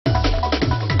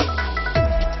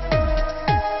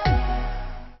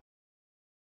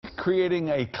creating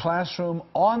a classroom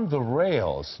on the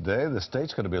rails. Today, the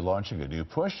state's going to be launching a new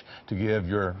push to give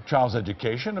your child's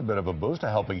education a bit of a boost, a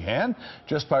helping hand,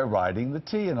 just by riding the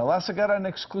T. And Alessa got an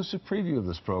exclusive preview of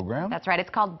this program. That's right. It's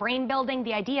called Brain Building.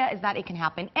 The idea is that it can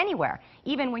happen anywhere,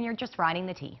 even when you're just riding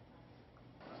the T.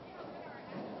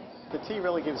 The T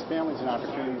really gives families an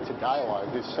opportunity to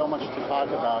dialogue. There's so much to talk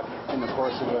about in the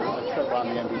course of a trip on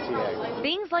the MBTA.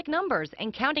 Things like numbers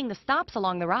and counting the stops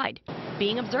along the ride,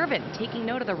 being observant, taking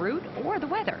note of the route or the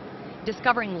weather,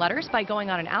 discovering letters by going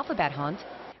on an alphabet hunt,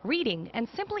 reading, and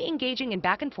simply engaging in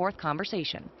back-and-forth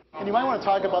conversation. And you might want to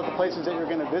talk about the places that you're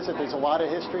going to visit. There's a lot of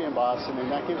history in Boston,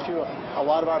 and that gives you a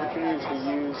lot of opportunities to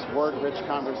use word-rich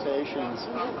conversations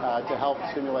to help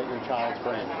stimulate your child's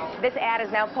brain. This ad is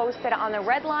now posted on the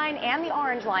Red Line and the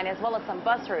Orange Line, as well as some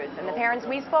bus routes. And the parents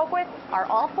we spoke with are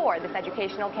all for this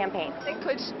educational campaign. They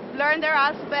could learn their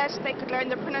alphabet, they could learn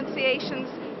their pronunciations.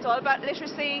 It's all about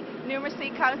literacy,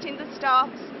 numeracy, counting the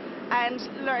stops, and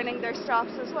learning their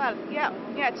stops as well. Yeah,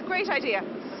 it's a great idea.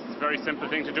 It's a very simple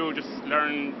thing to do, just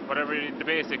learn whatever the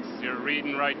basics, your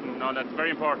reading, writing, and all that's very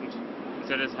important,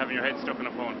 instead of having your head stuck in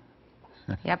a phone.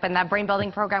 Yep, and that brain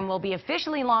building program will be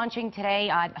officially launching today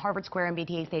at Harvard Square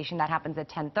MBTA station. That happens at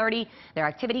 10:30. There are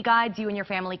activity guides you and your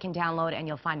family can download, and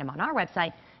you'll find them on our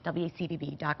website,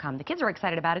 WCVB.com. The kids are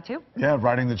excited about it too. Yeah,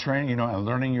 riding the train, you know, and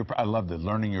learning your, I love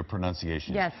learning your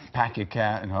pronunciation. Yes. Pack your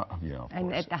cat, and, you know, of and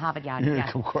course. at Harvard, yeah.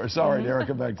 Yeah, of course. All right,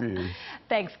 Erica, back to you.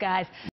 Thanks, guys.